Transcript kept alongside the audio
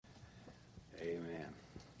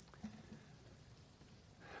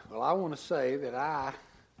Well, I want to say that I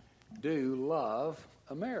do love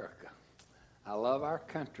America. I love our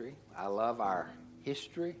country. I love our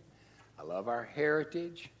history. I love our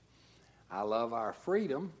heritage. I love our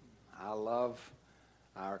freedom. I love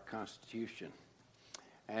our Constitution.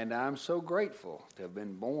 And I'm so grateful to have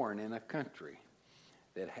been born in a country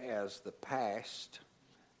that has the past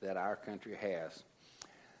that our country has.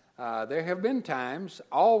 There have been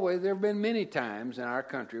many times in our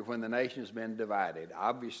country when the nation has been divided.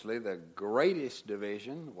 Obviously, the greatest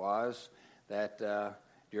division was that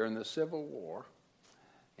during the Civil War,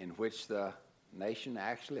 in which the nation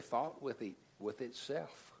actually fought with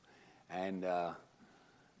itself, and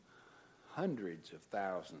hundreds of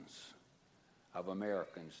thousands of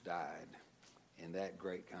Americans died in that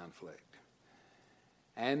great conflict.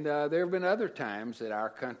 And there have been other times that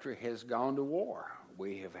our country has gone to war.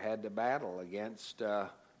 We have had to battle against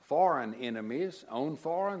foreign enemies on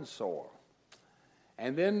foreign soil.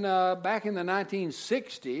 And then back in the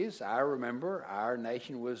 1960s, I remember our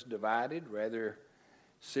nation was divided rather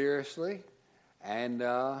seriously, and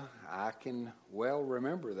I can well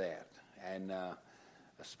remember that, and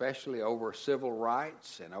especially over civil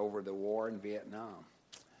rights and over the war in Vietnam.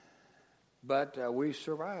 But we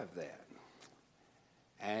survived that.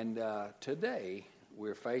 And today,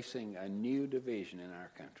 we're facing a new division in our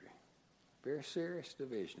country. Very serious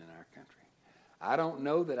division in our country. I don't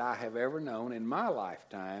know that I have ever known in my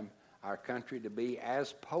lifetime our country to be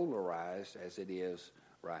as polarized as it is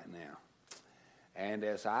right now. And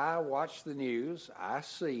as I watch the news, I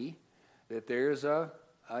see that there's an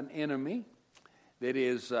enemy that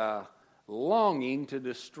is longing to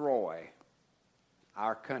destroy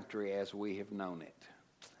our country as we have known it.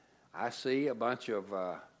 I see a bunch of,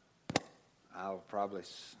 I'll probably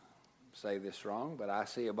say this wrong, but I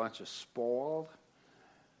see a bunch of spoiled,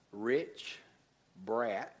 rich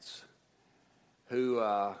brats who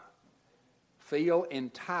feel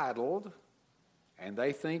entitled, and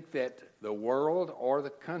they think that the world or the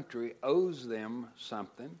country owes them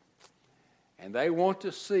something, and they want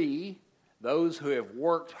to see those who have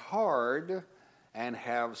worked hard and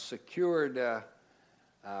have secured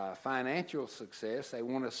financial success, they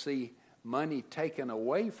want to see money taken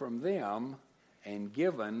away from them and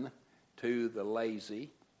given to the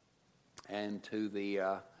lazy and to the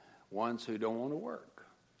ones who don't want to work.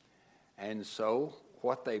 And so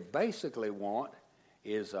what they basically want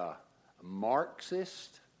is a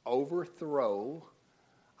Marxist overthrow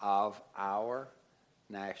of our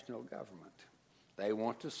national government. They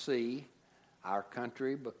want to see our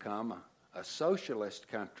country become a socialist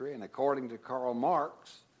country, and according to Karl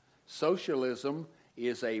Marx, socialism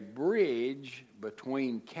is a bridge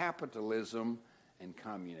between capitalism and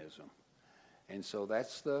communism. And so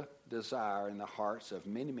that's the desire in the hearts of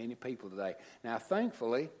many, many people today. Now,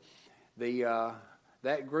 thankfully,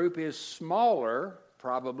 that group is smaller,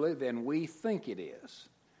 probably, than we think it is.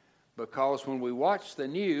 Because when we watch the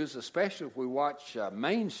news, especially if we watch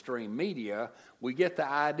mainstream media, we get the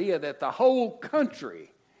idea that the whole country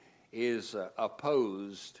is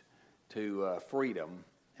opposed to freedom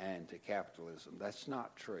and to capitalism. That's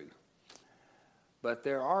not true. But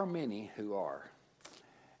there are many who are.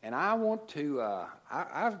 And I want to,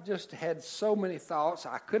 I've just had so many thoughts.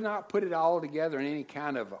 I could not put it all together in any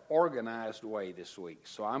kind of organized way this week.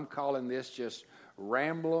 So I'm calling this just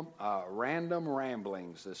random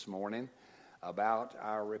ramblings this morning about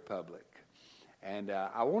our republic. And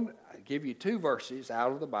I want to give you two verses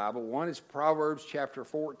out of the Bible. One is Proverbs chapter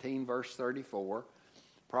 14, verse 34.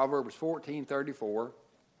 Proverbs 14:34,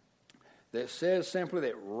 that says simply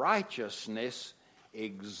that righteousness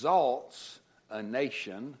exalts a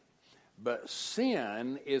nation, but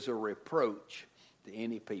sin is a reproach to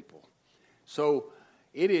any people. So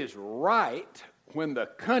it is right when the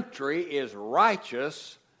country is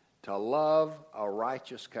righteous to love a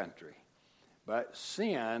righteous country. But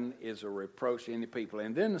sin is a reproach to any people.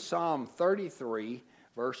 And then Psalm 33,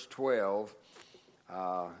 verse 12,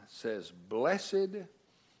 says, "Blessed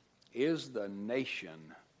is the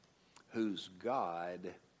nation whose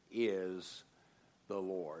God is the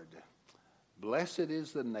Lord." Blessed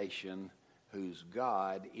is the nation whose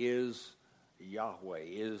God is Yahweh,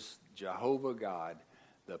 is Jehovah God,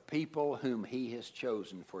 the people whom he has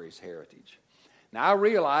chosen for his heritage. Now, I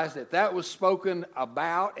realize that was spoken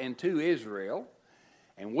about and to Israel,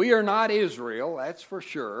 and we are not Israel, that's for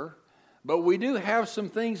sure, but we do have some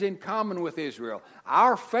things in common with Israel.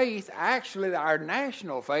 Our faith, actually our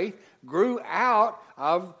national faith, grew out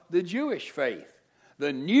of the Jewish faith.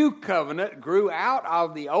 The new covenant grew out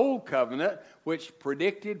of the old covenant, which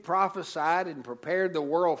predicted, prophesied, and prepared the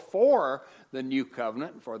world for the new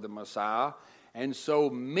covenant, for the Messiah. And so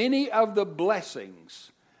many of the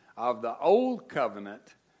blessings of the old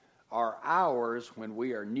covenant are ours when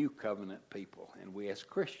we are new covenant people. And we as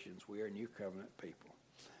Christians, we are new covenant people.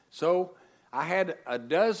 So I had a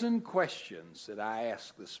dozen questions that I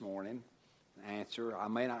asked this morning. Answer. I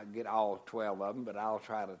may not get all 12 of them, but I'll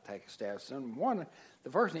try to take a stab at some. One,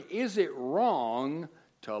 the first thing, is it wrong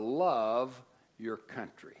to love your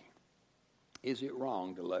country? Is it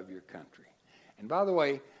wrong to love your country? And by the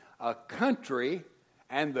way, a country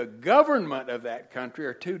and the government of that country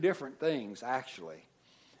are two different things, actually.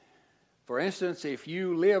 For instance, if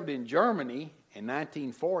you lived in Germany in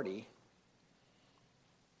 1940,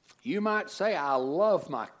 you might say, I love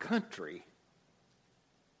my country,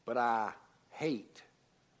 but I hate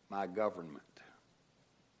my government.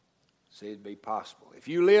 See, it'd be possible. If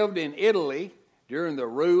you lived in Italy during the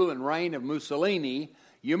rule and reign of Mussolini,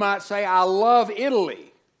 you might say, I love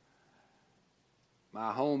Italy,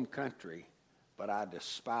 my home country, but I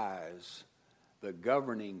despise the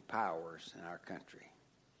governing powers in our country.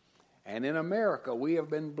 And in America, we have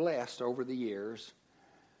been blessed over the years,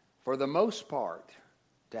 for the most part,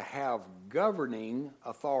 to have governing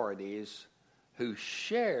authorities who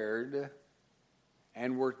shared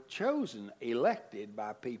and were chosen, elected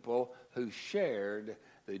by people who shared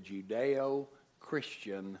the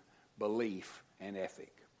Judeo-Christian belief and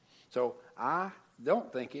ethic. So I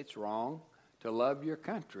don't think it's wrong to love your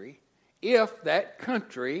country if that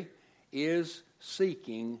country is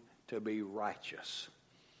seeking to be righteous.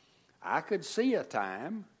 I could see a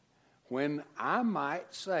time when I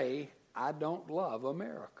might say, I don't love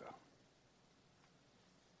America.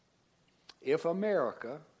 If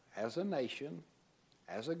America, as a nation,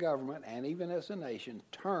 as a government, and even as a nation,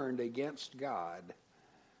 turned against God,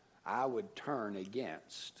 I would turn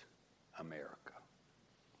against America.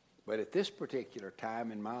 But at this particular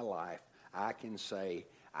time in my life, I can say,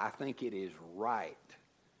 I think it is right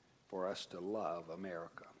for us to love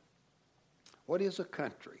America. What is a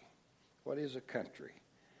country? What is a country?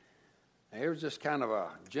 Now, here's just kind of a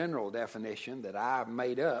general definition that I've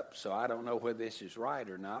made up, so I don't know whether this is right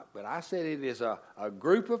or not, but I said it is a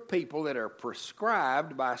group of people that are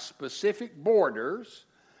prescribed by specific borders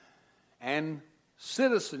and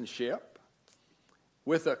citizenship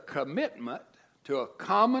with a commitment to a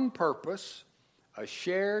common purpose, a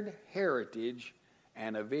shared heritage,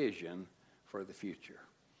 and a vision for the future.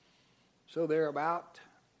 So there are about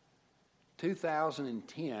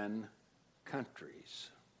 2010 countries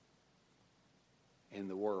in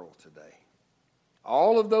the world today.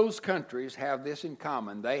 All of those countries have this in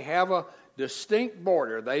common. They have a distinct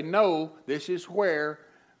border. They know this is where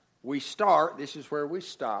we start, this is where we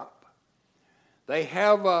stop. They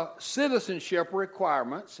have citizenship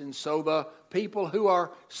requirements, and so the people who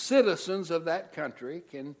are citizens of that country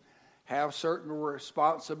can have certain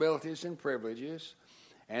responsibilities and privileges,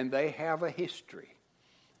 and they have a history.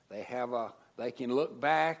 They can look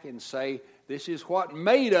back and say, this is what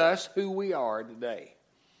made us who we are today.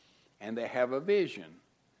 And they have a vision.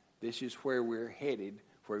 This is where we're headed,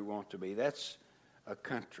 where we want to be. That's a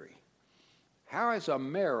country. How is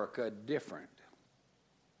America different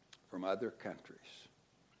from other countries?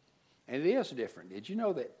 And it is different. Did you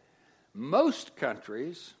know that most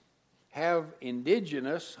countries have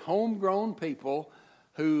indigenous, homegrown people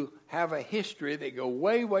who have a history that go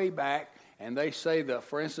way, way back, and they say that,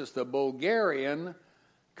 for instance, the Bulgarian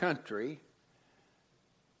country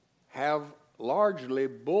have largely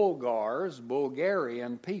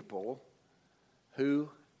Bulgarian people who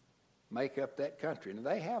make up that country. Now,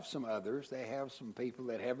 they have some others. They have some people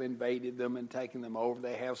that have invaded them and taken them over.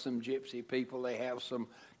 They have some gypsy people. They have some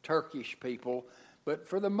Turkish people. But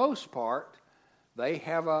for the most part, they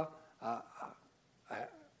have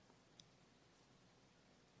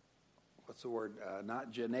what's the word?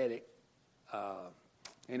 Not genetic.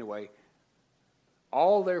 Anyway,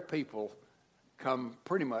 all their people come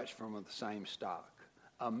pretty much from the same stock.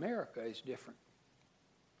 America is different.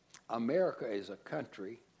 America is a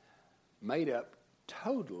country made up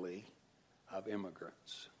totally of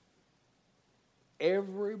immigrants.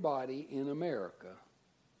 Everybody in America,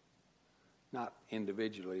 not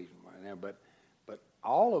individually right now, but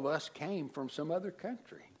all of us came from some other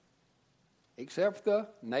country, except the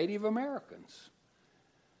Native Americans.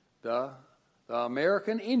 The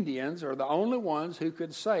American Indians are the only ones who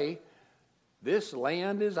could say, this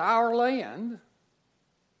land is our land,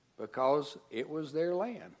 because it was their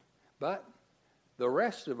land. But the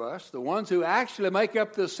rest of us, the ones who actually make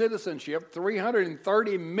up the citizenship,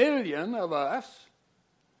 330 million of us,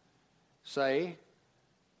 say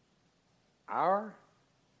our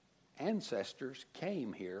ancestors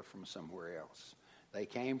came here from somewhere else. They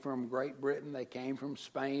came from Great Britain, they came from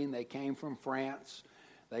Spain, they came from France,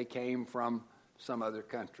 they came from some other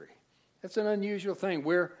country. It's an unusual thing.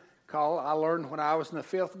 I learned when I was in the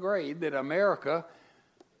 5th grade that America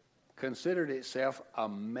considered itself a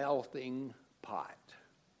melting pot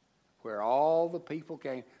where all the people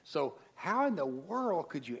came. So how in the world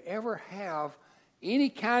could you ever have any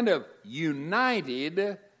kind of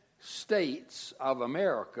United States of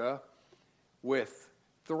America with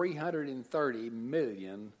 330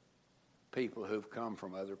 million people who've come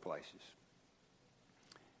from other places?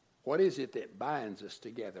 What is it that binds us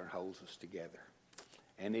together and holds us together?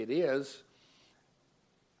 And it is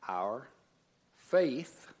our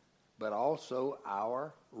faith, but also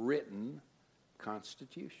our written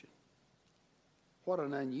Constitution. What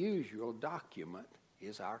an unusual document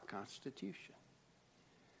is our Constitution.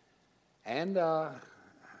 And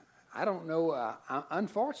I don't know,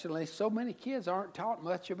 unfortunately, so many kids aren't taught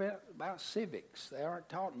much about civics. They aren't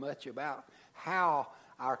taught much about how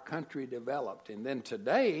our country developed. And then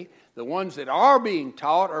today, the ones that are being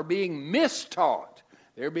taught are being mistaught.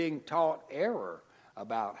 They're being taught error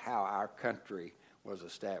about how our country was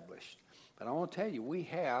established. But I want to tell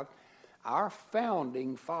you, our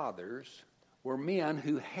founding fathers were men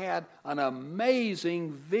who had an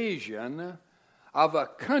amazing vision of a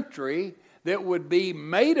country that would be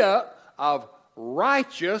made up of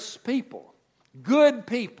righteous people, good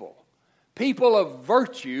people, people of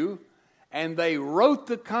virtue, and they wrote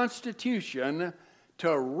the Constitution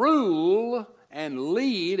to rule and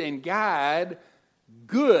lead and guide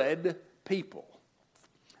good people.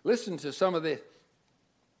 Listen to some of this.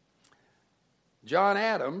 John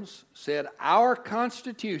Adams said, "Our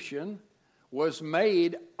Constitution was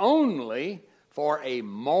made only for a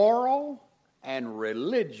moral and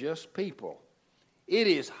religious people. It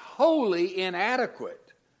is wholly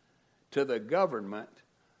inadequate to the government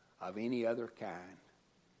of any other kind."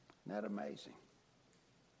 Isn't that amazing?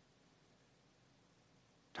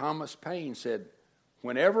 Thomas Paine said,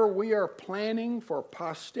 "Whenever we are planning for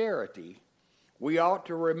posterity, we ought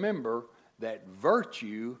to remember that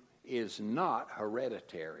virtue is not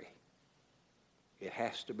hereditary. It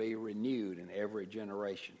has to be renewed in every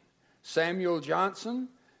generation." Samuel Johnson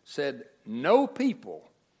said, "No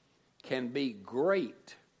people can be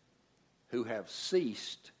great who have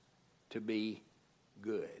ceased to be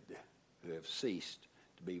good, who have ceased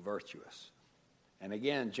to be virtuous." And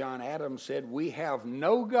again, John Adams said, "We have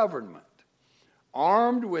no government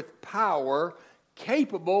armed with power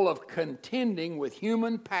capable of contending with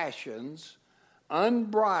human passions,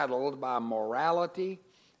 unbridled by morality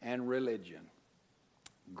and religion.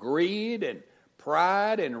 Greed and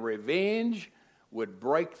pride and revenge would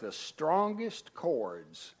break the strongest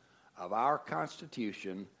cords of our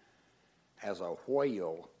Constitution as a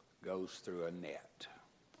whale goes through a net."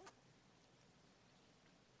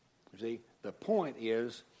 You see, the point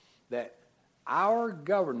is that our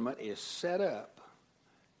government is set up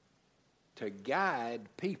to guide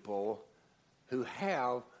people who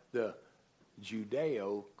have the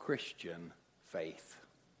Judeo-Christian faith.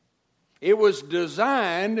 It was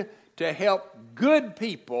designed to help good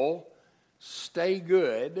people stay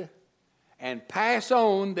good and pass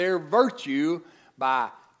on their virtue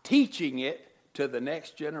by teaching it to the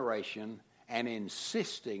next generation and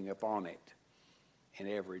insisting upon it in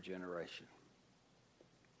every generation.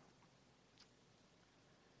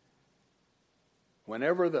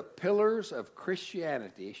 Whenever the pillars of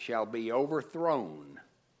Christianity shall be overthrown,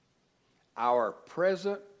 our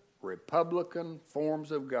present republican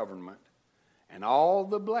forms of government and all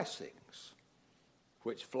the blessings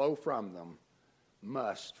which flow from them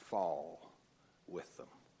must fall with them.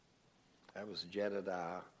 That was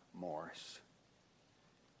Jedediah Morris.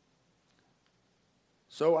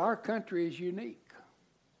 So our country is unique.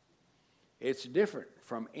 It's different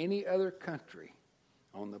from any other country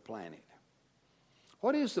on the planet.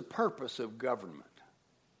 What is the purpose of government?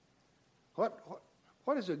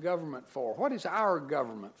 What is a government for? What is our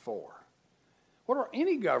government for? What are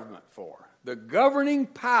any government for? The governing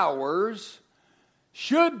powers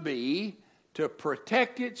should be to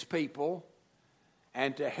protect its people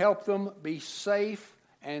and to help them be safe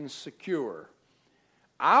and secure.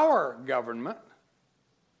 Our government,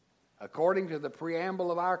 according to the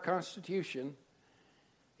preamble of our Constitution,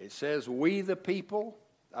 it says, "We the people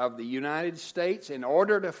of the United States, in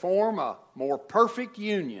order to form a more perfect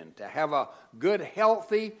union, to have a good,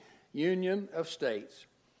 healthy union of states,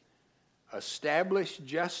 establish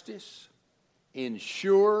justice,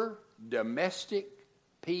 ensure domestic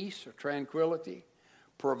peace or tranquility,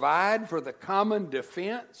 provide for the common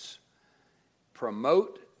defense,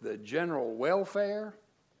 promote the general welfare,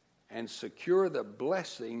 and secure the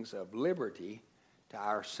blessings of liberty to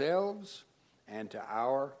ourselves and to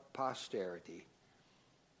our posterity.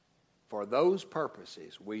 for those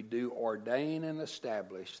purposes, we do ordain and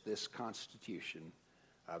establish this Constitution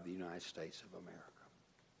of the United States of America.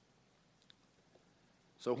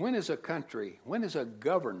 So when is a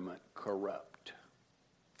government corrupt?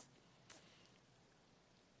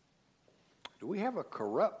 Do we have a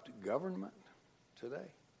corrupt government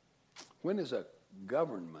today? When is a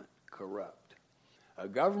government corrupt? A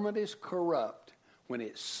government is corrupt when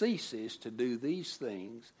it ceases to do these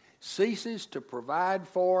things, ceases to provide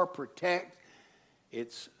for, protect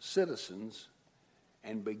its citizens,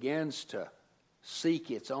 and begins to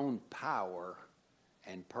seek its own power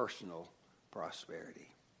and personal prosperity.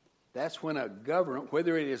 That's when a government,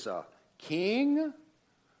 whether it is a king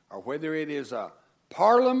or whether it is a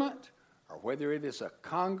parliament or whether it is a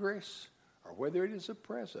Congress or whether it is a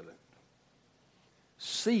president,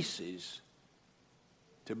 ceases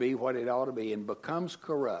to be what it ought to be and becomes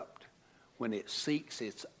corrupt when it seeks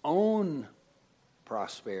its own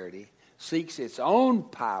prosperity, seeks its own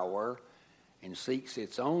power, and seeks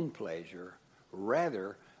its own pleasure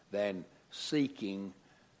rather than seeking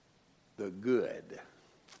the good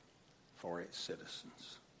for its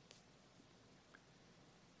citizens.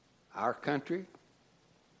 Our country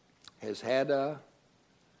has had a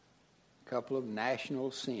couple of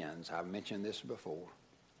national sins. I've mentioned this before.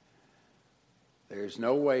 There's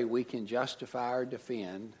no way we can justify or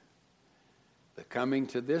defend the coming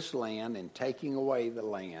to this land and taking away the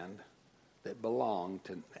land that belonged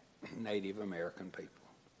to Native American people,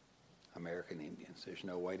 American Indians. There's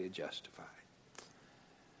no way to justify it.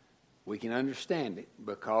 We can understand it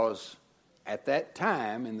because at that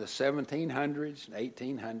time in the 1700s,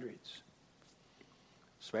 1800s,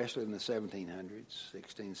 especially in the 1700s,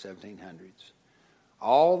 1700s,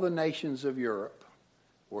 all the nations of Europe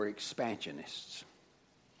were expansionists.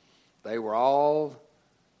 They were all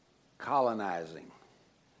colonizing.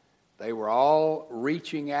 They were all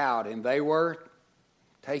reaching out, and they were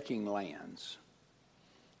taking lands.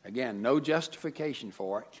 Again, no justification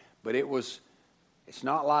for it, but it's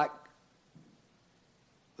not like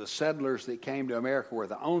the settlers that came to America were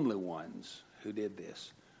the only ones who did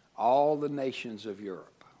this. All the nations of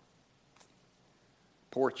Europe,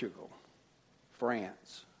 Portugal,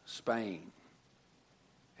 France, Spain,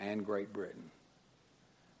 and Great Britain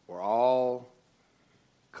were all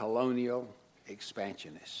colonial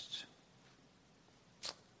expansionists.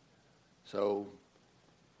 So,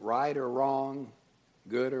 right or wrong,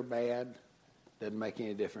 good or bad, doesn't make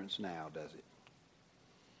any difference now, does it?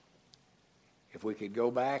 If we could go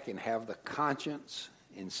back and have the conscience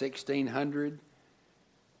in 1600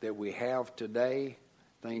 that we have today,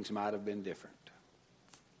 things might have been different.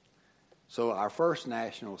 So our first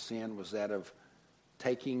national sin was that of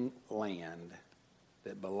taking land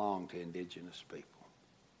that belonged to indigenous people.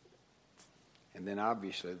 And then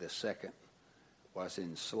obviously the second was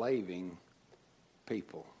enslaving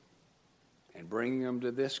people and bringing them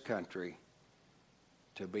to this country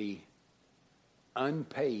to be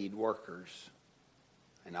unpaid workers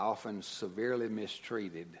and often severely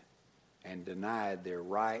mistreated and denied their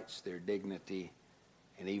rights, their dignity,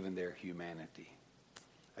 and even their humanity.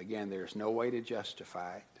 Again, there's no way to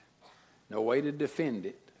justify it, no way to defend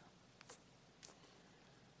it.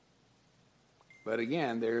 But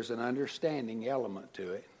again, there's an understanding element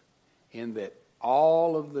to it in that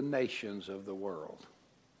all of the nations of the world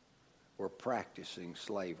were practicing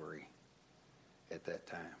slavery at that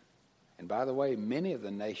time. And by the way, many of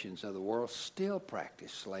the nations of the world still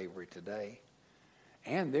practice slavery today.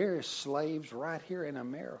 And there are slaves right here in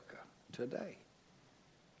America today.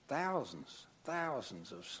 Thousands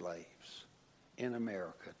of slaves in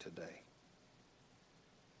America today.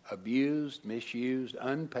 Abused, misused,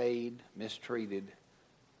 unpaid, mistreated,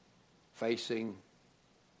 facing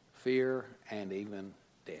fear and even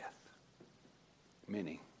death.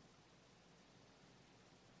 Many.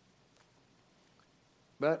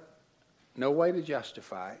 But no way to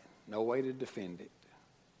justify it, no way to defend it.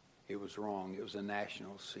 It was wrong. It was a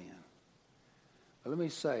national sin. But let me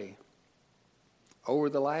say, over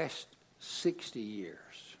the last 60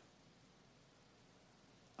 years,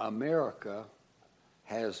 America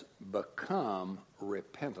has become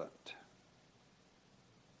repentant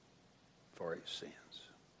for its sins,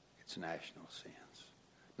 its national sins.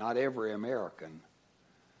 Not every American,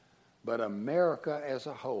 but America as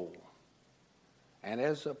a whole, and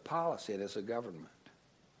as a policy, and as a government,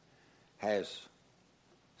 has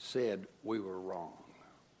said we were wrong.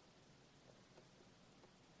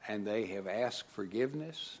 And they have asked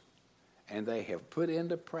forgiveness, and they have put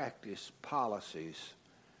into practice policies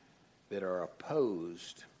that are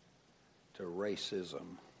opposed to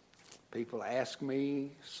racism. People ask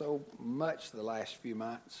me so much the last few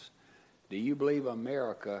months, do you believe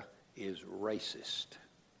America is racist.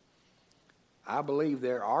 I believe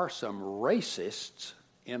there are some racists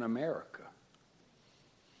in America.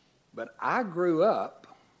 But I grew up,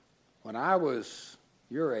 when I was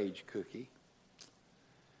your age, Cookie,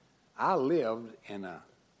 I lived in a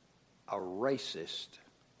racist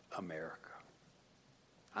America.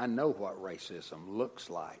 I know what racism looks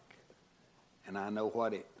like, and I know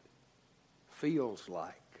what it feels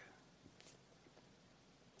like.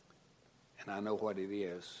 And I know what it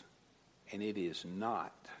is, and it is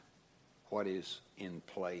not what is in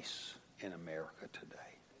place in America today.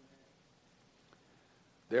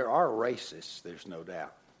 There are racists, there's no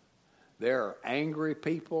doubt. There are angry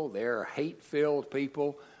people, there are hate-filled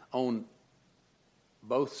people on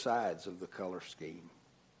both sides of the color scheme.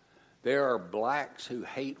 There are blacks who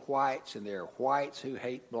hate whites, and there are whites who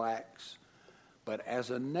hate blacks. But as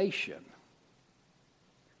a nation,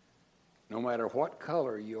 no matter what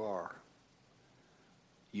color you are,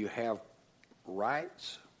 you have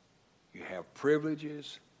rights, you have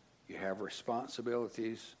privileges, you have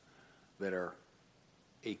responsibilities that are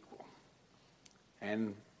equal.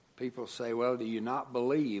 And people say, well, do you not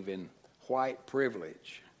believe in white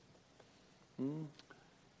privilege?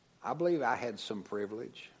 I believe I had some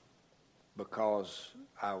privilege because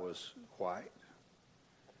I was white.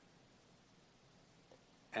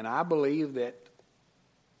 And I believe that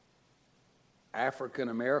African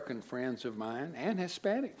American friends of mine and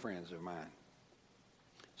Hispanic friends of mine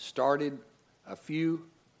started a few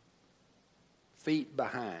feet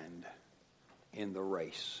behind in the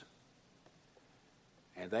race.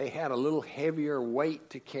 And they had a little heavier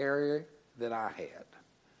weight to carry than I had.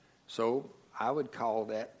 So I would call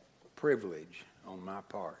that privilege on my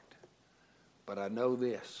part. But I know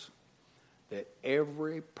this, that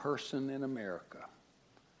every person in America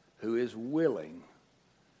who is willing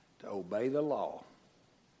to obey the law,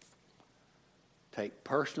 take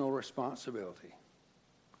personal responsibility,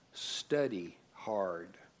 study hard,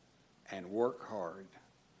 and work hard,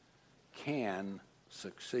 can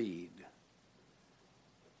succeed.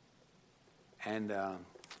 And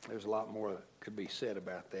there's a lot more that could be said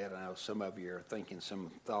about that. I know some of you are thinking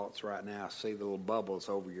some thoughts right now. I see the little bubbles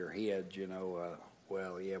over your head,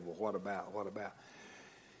 well, yeah, well, what about?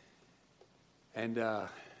 And I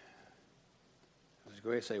was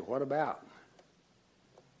going to say, what about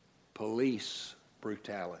police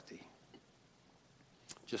brutality?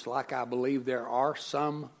 Just like I believe there are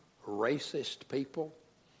some racist people,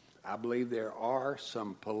 I believe there are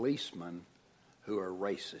some policemen who are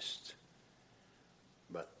racist.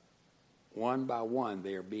 But one by one,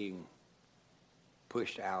 they are being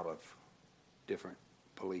pushed out of different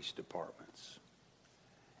police departments.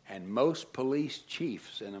 And most police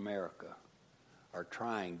chiefs in America are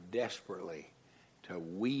trying desperately to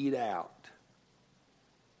weed out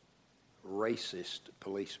racist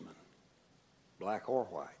policemen, black or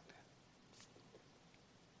white.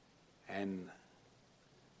 And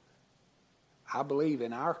I believe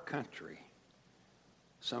in our country,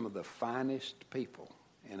 some of the finest people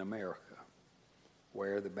in America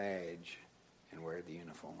wear the badge and wear the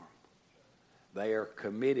uniform. They are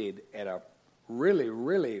committed at a really,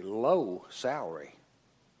 really low salary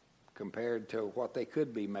compared to what they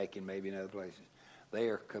could be making maybe in other places. They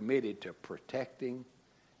are committed to protecting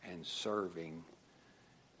and serving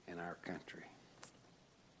in our country.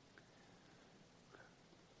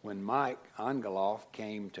 When Mike Angeloff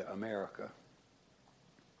came to America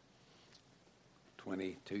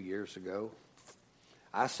 22 years ago,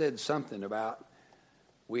 I said something about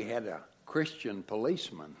we had a Christian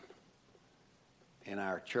policeman in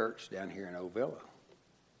our church down here in Ovilla.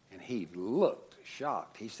 And he looked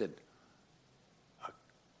shocked. He said, a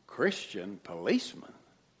Christian policeman?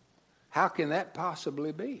 How can that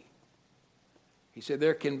possibly be? He said,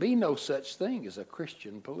 there can be no such thing as a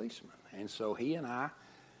Christian policeman. And so he and I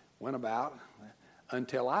went about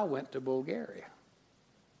until I went to Bulgaria.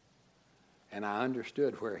 And I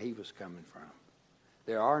understood where he was coming from.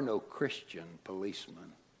 There are no Christian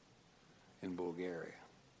policemen in Bulgaria.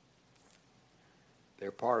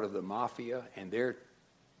 They're part of the mafia, and their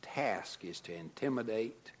task is to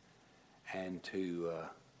intimidate and to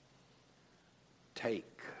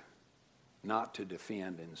take, not to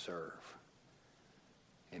defend and serve.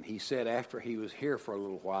 And he said after he was here for a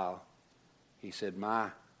little while, he said, my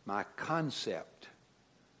concept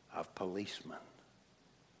of policemen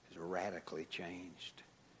has radically changed.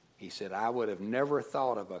 He said, I would have never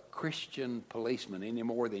thought of a Christian policeman any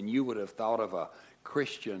more than you would have thought of a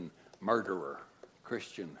Christian murderer,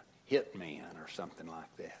 Christian hitman, or something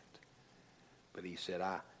like that. But he said,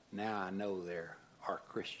 now I know there are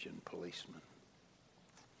Christian policemen.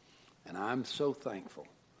 And I'm so thankful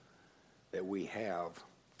that we have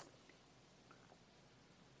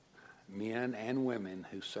men and women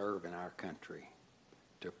who serve in our country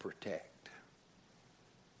to protect,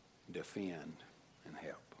 defend, and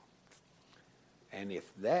help. And if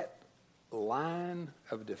that line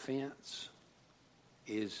of defense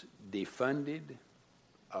is defunded,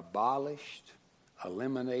 abolished,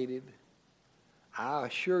 eliminated, I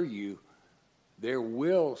assure you there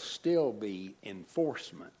will still be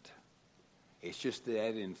enforcement. It's just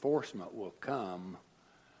that enforcement will come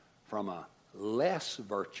from a less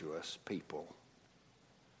virtuous people.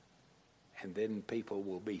 And then people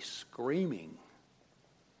will be screaming,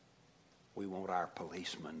 "We want our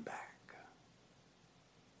policemen back."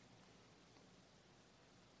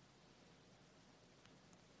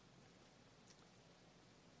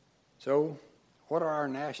 So, what are our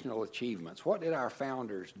national achievements? What did our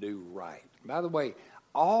founders do right? By the way,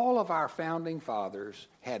 all of our founding fathers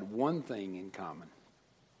had one thing in common.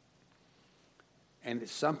 And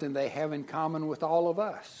it's something they have in common with all of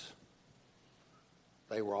us.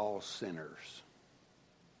 They were all sinners.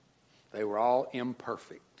 They were all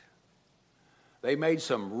imperfect. They made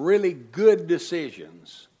some really good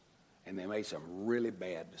decisions, and they made some really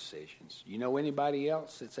bad decisions. You know anybody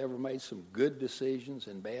else that's ever made some good decisions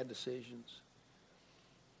and bad decisions?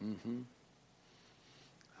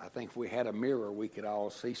 I think if we had a mirror, we could all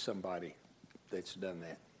see somebody that's done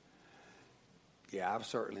that. Yeah, I've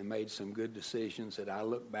certainly made some good decisions that I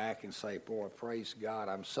look back and say, boy, praise God,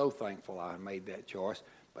 I'm so thankful I made that choice.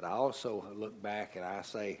 But I also look back and I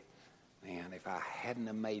say, man, if I hadn't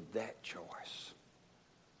have made that choice,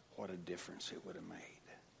 what a difference it would have made.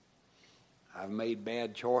 I've made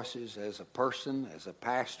bad choices as a person, as a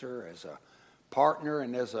pastor, as a partner,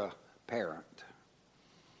 and as a parent.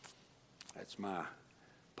 That's my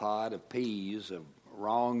pod of peas of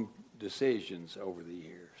wrong decisions over the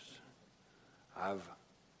years.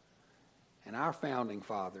 And our founding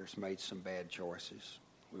fathers made some bad choices.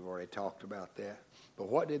 We've already talked about that. But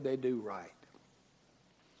what did they do right?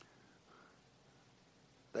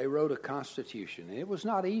 They wrote a constitution, and it was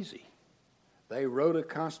not easy. They wrote a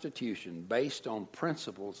constitution based on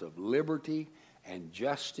principles of liberty and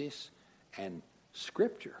justice and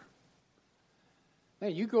Scripture.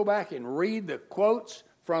 Man, you go back and read the quotes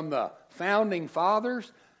from the founding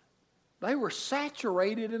fathers, they were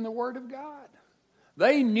saturated in the Word of God.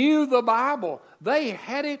 They knew the Bible. They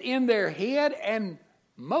had it in their head, and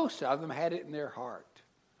most of them had it in their heart.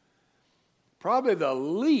 Probably the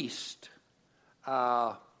least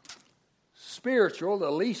spiritual, the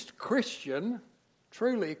least Christian,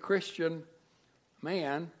 truly Christian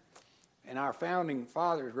man in our founding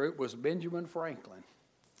fathers group was Benjamin Franklin.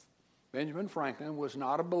 Benjamin Franklin was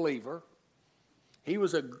not a believer. He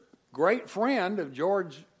was a great friend of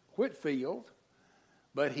George Whitefield,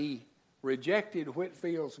 but he rejected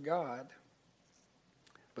Whitefield's God.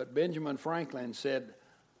 But Benjamin Franklin said,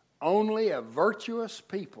 only a virtuous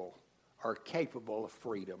people are capable of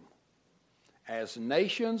freedom. As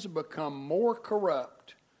nations become more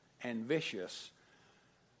corrupt and vicious,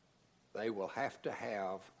 they will have to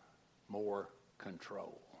have more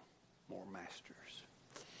control, more masters.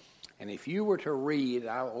 And if you were to read,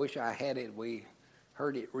 I wish I had it, we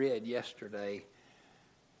heard it read yesterday,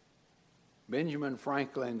 Benjamin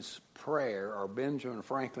Franklin's prayer, or Benjamin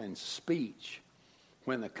Franklin's speech,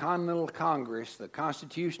 when the Continental Congress, the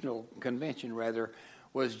Constitutional Convention rather,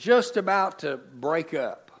 was just about to break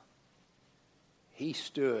up. He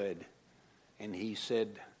stood and he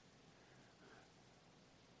said,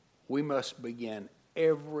 we must begin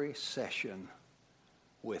every session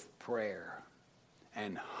with prayer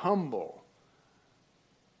and humbly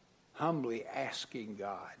asking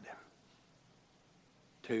God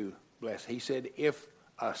to bless. He said, if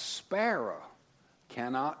a sparrow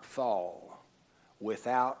cannot fall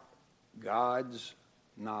without God's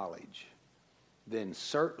knowledge, then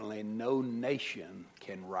certainly no nation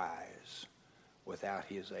can rise without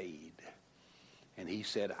his aid. And he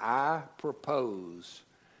said, I propose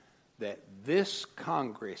that this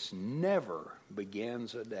Congress never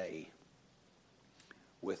begins a day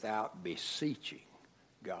without beseeching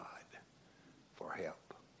God for help.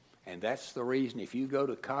 And that's the reason if you go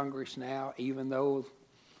to Congress now, even though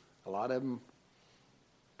a lot of them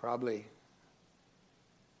probably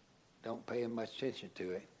don't pay much attention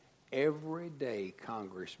to it, every day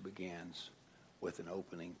Congress begins with an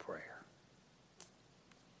opening prayer.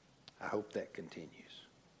 I hope that continues.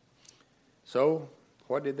 So,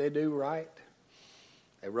 what did they do right?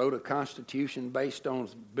 They wrote a constitution based on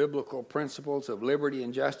biblical principles of liberty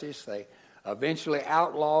and justice. They eventually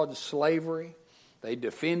outlawed slavery. They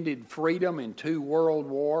defended freedom in 2 world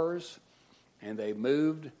wars. And they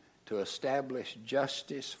moved to establish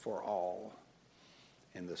justice for all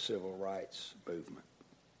in the civil rights movement.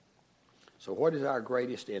 So what is our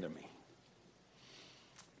greatest enemy?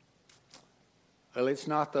 Well, it's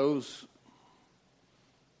not those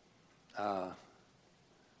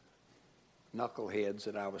knuckleheads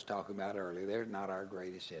that I was talking about earlier. They're not our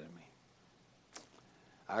greatest enemy.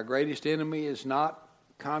 Our greatest enemy is not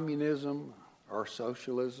communism or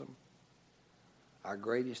socialism. Our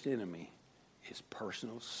greatest enemy is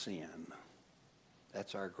personal sin.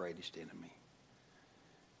 That's our greatest enemy.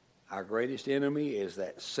 Our greatest enemy is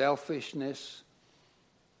that selfishness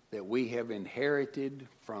that we have inherited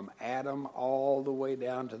from Adam all the way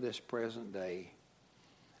down to this present day.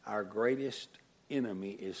 Our greatest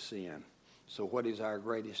enemy is sin. So what is our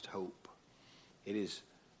greatest hope? It is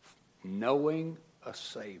knowing a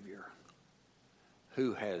Savior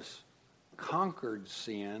who has conquered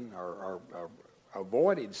sin or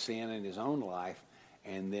avoided sin in his own life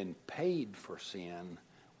and then paid for sin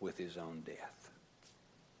with his own death.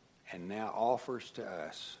 And now offers to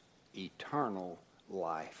us eternal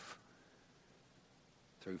life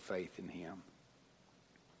through faith in him.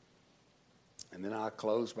 And then I'll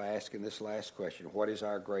close by asking this last question. What is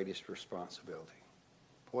our greatest responsibility?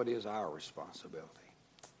 What is our responsibility?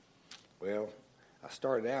 Well, I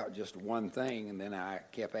started out just one thing, and then I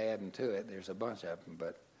kept adding to it. There's a bunch of them,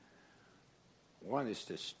 but one is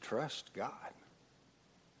to trust God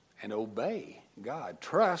and obey God.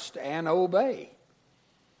 Trust and obey.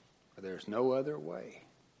 There's no other way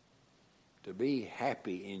to be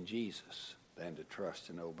happy in Jesus than to trust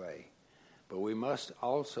and obey. But we must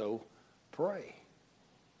also pray.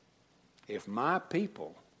 If my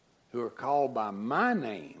people who are called by my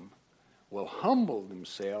name will humble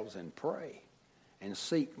themselves and pray and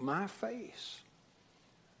seek my face,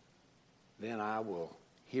 then I will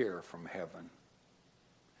hear from heaven,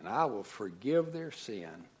 and I will forgive their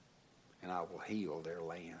sin, and I will heal their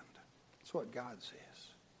land. That's what God says.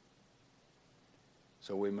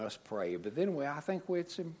 So we must pray. But then I think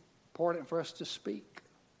it's important for us to speak.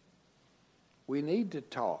 We need to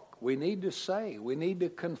talk. We need to say. We need to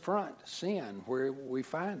confront sin where we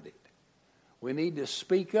find it. We need to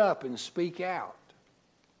speak up and speak out.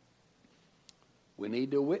 We need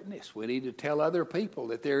to witness. We need to tell other people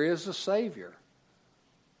that there is a Savior.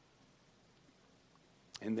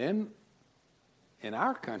 And then in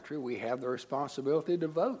our country, we have the responsibility to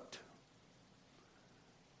vote.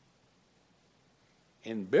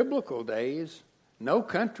 In biblical days,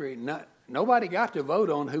 nobody got to vote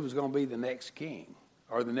on who was going to be the next king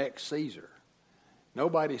or the next Caesar.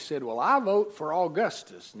 Nobody said, well, I vote for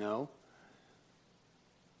Augustus. No.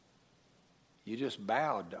 You just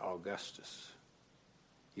bowed to Augustus.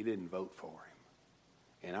 You didn't vote for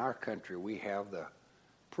him. In our country, we have the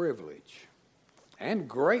privilege and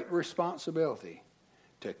great responsibility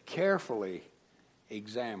to carefully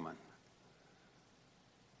examine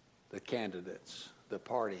the candidates, the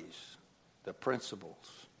parties, the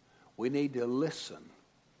principles. We need to listen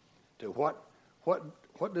to what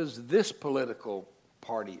does this political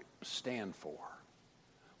party stand for?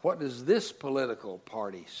 What does this political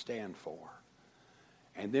party stand for?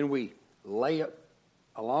 And then we lay it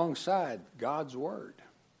alongside God's Word.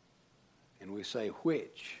 And we say,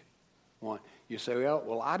 which one? You say,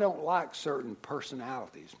 well, I don't like certain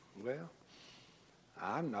personalities. Well,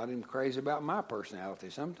 I'm not even crazy about my personality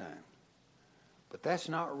sometimes. But that's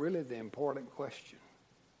not really the important question.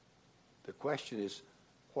 The question is,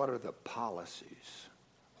 what are the policies?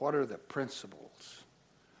 What are the principles?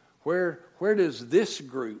 Where does this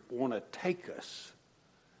group want to take us?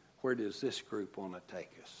 Where does this group want to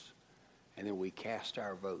take us? And then we cast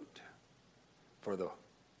our vote for the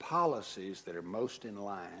policies that are most in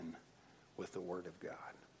line with the Word of God.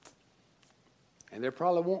 And there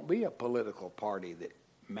probably won't be a political party that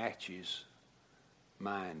matches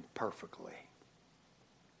mine perfectly.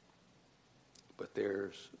 But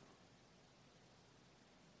there's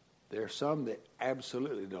some that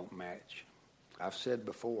absolutely don't match. I've said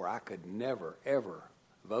before, I could never, ever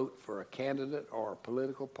vote for a candidate or a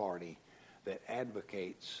political party that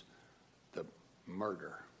advocates the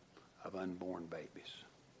murder of unborn babies.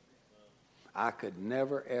 I could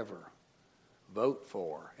never, ever vote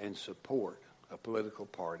for and support a political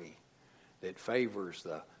party that favors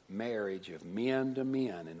the marriage of men to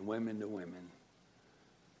men and women to women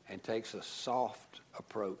and takes a soft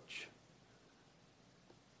approach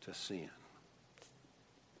to sin.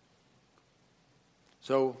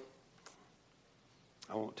 So,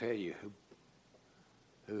 I won't tell you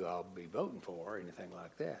who I'll be voting for or anything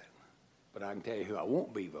like that, but I can tell you who I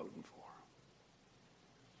won't be voting for.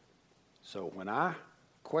 So when I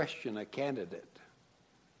question a candidate,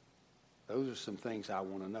 those are some things I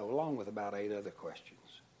want to know, along with about 8 other questions.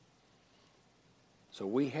 So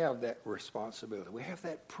we have that responsibility. We have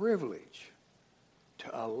that privilege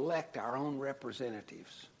to elect our own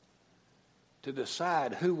representatives, to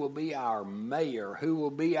decide who will be our mayor, who will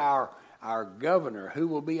be our governor, who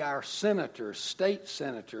will be our senators, state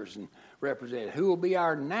senators and representatives, who will be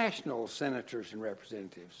our national senators and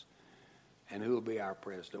representatives, and who will be our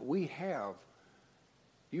president. We have,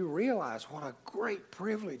 you realize what a great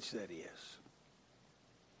privilege that is,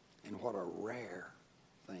 and what a rare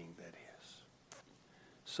thing that is.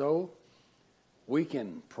 So we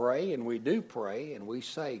can pray, and we do pray, and we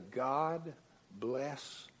say, God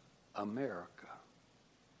bless America.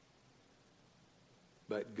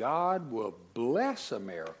 But God will bless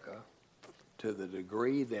America to the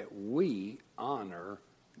degree that we honor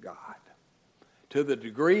God, to the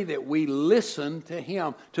degree that we listen to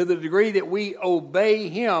Him, to the degree that we obey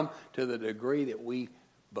Him, to the degree that we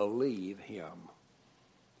believe Him.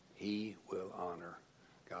 He will honor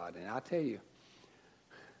God. And I tell you,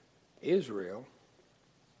 Israel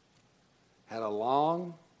had a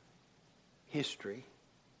long history,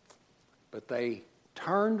 but they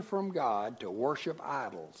turned from God to worship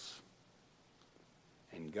idols.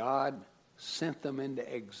 And God sent them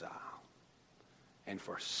into exile. And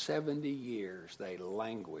for 70 years they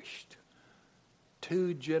languished.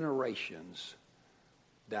 2 generations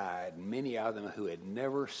died, many of them who had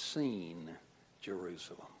never seen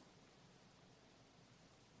Jerusalem.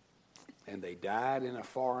 And they died in a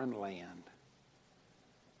foreign land.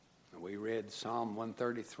 And we read Psalm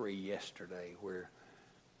 133 yesterday, where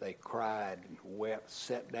they cried and wept,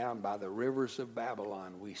 sat down by the rivers of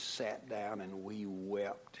Babylon. We sat down and we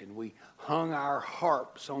wept, and we hung our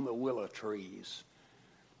harps on the willow trees.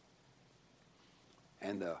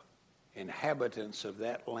 And the inhabitants of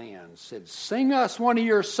that land said, sing us one of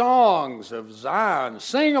your songs of Zion.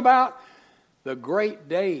 Sing about the great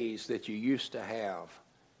days that you used to have.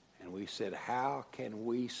 And we said, how can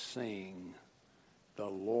we sing the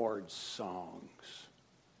Lord's songs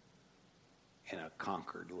in a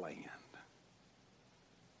conquered land?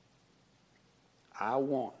 I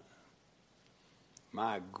want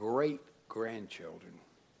my great-grandchildren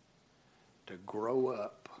to grow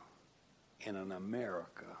up in an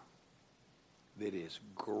America that is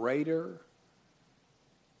greater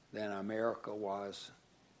than America was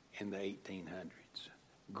in the 1800s,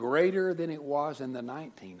 greater than it was in the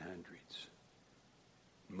 1900s,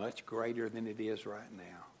 much greater than it is right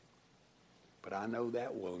now. But I know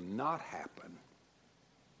that will not happen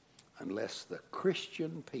unless the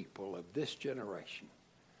Christian people of this generation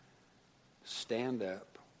stand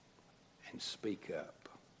up and speak up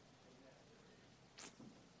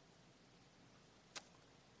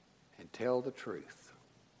and tell the truth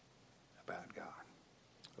about God.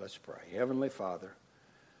 Let's pray. Heavenly Father,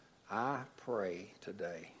 I pray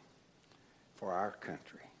today for our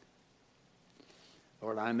country.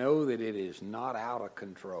 Lord, I know that it is not out of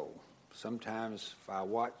control. Sometimes if I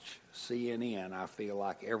watch CNN, I feel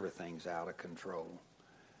like everything's out of control.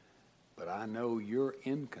 But I know you're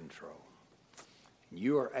in control.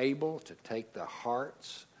 You are able to take the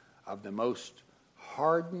hearts of the most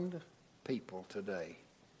hardened people today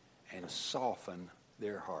and soften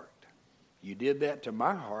their heart. You did that to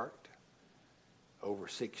my heart over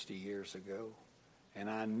 60 years ago, and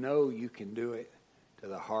I know you can do it to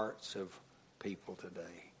the hearts of people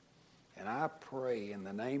today. And I pray in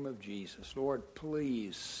the name of Jesus, Lord,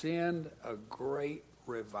 please send a great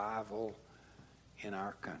revival in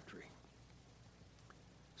our country.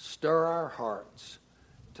 Stir our hearts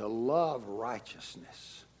to love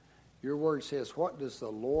righteousness. Your word says, what does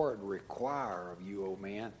the Lord require of you, O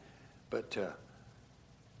man, but to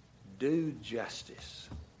do justice,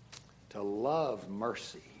 to love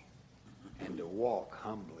mercy, and to walk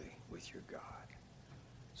humbly with your God.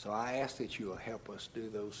 So I ask that you will help us do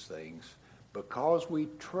those things because we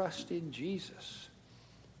trust in Jesus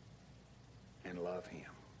and love him.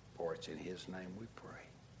 For it's in his name we pray.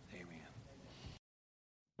 Amen.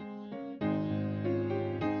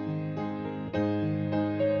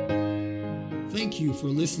 Thank you for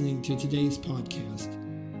listening to today's podcast.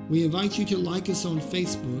 We invite you to like us on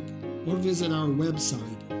Facebook or visit our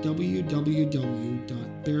website,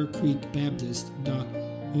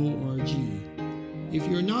 www.bearcreekbaptist.org. If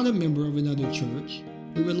you're not a member of another church,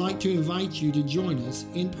 we would like to invite you to join us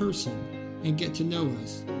in person and get to know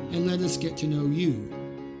us, and let us get to know you.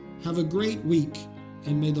 Have a great week,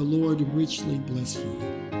 and may the Lord richly bless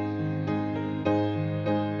you.